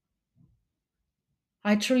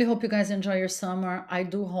 I truly hope you guys enjoy your summer. I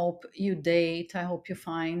do hope you date. I hope you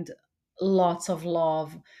find lots of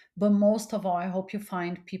love. But most of all, I hope you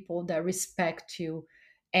find people that respect you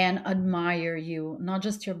and admire you, not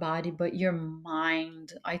just your body, but your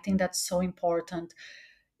mind. I think that's so important,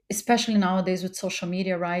 especially nowadays with social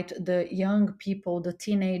media, right? The young people, the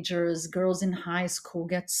teenagers, girls in high school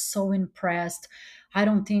get so impressed. I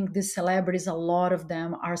don't think these celebrities, a lot of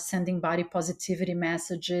them, are sending body positivity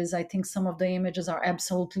messages. I think some of the images are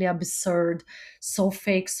absolutely absurd, so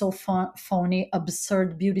fake, so phony,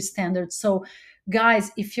 absurd beauty standards. So,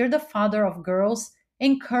 guys, if you're the father of girls,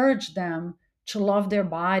 encourage them to love their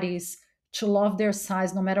bodies, to love their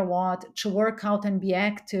size no matter what, to work out and be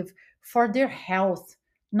active for their health,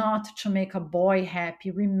 not to make a boy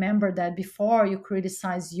happy. Remember that before you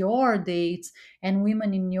criticize your dates and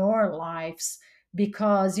women in your lives,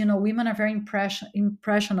 because women are very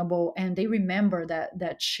impressionable and they remember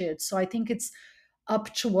that shit. So I think it's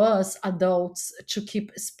up to us adults to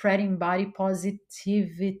keep spreading body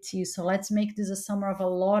positivity. So let's make this a summer of a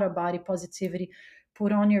lot of body positivity.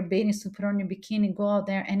 Put on your bathing suit, put on your bikini, go out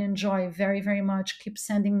there and enjoy very, very much. Keep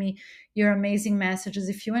sending me your amazing messages.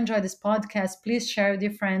 If you enjoy this podcast, please share with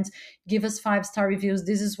your friends. Give us 5-star reviews.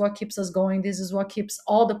 This is what keeps us going. This is what keeps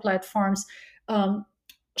all the platforms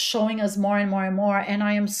showing us more and more and more. And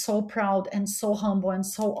I am so proud and so humble and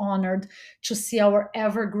so honored to see our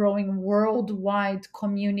ever growing worldwide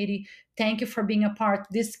community. Thank you for being a part.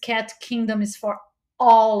 This cat kingdom is for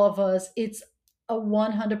all of us. It's a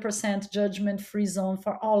 100% judgment free zone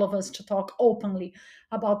for all of us to talk openly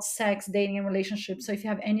about sex, dating, and relationships. So if you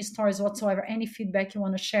have any stories whatsoever, any feedback you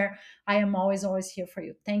want to share, I am always, always here for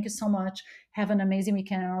you. Thank you so much. Have an amazing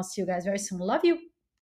weekend, and I'll see you guys very soon. Love you.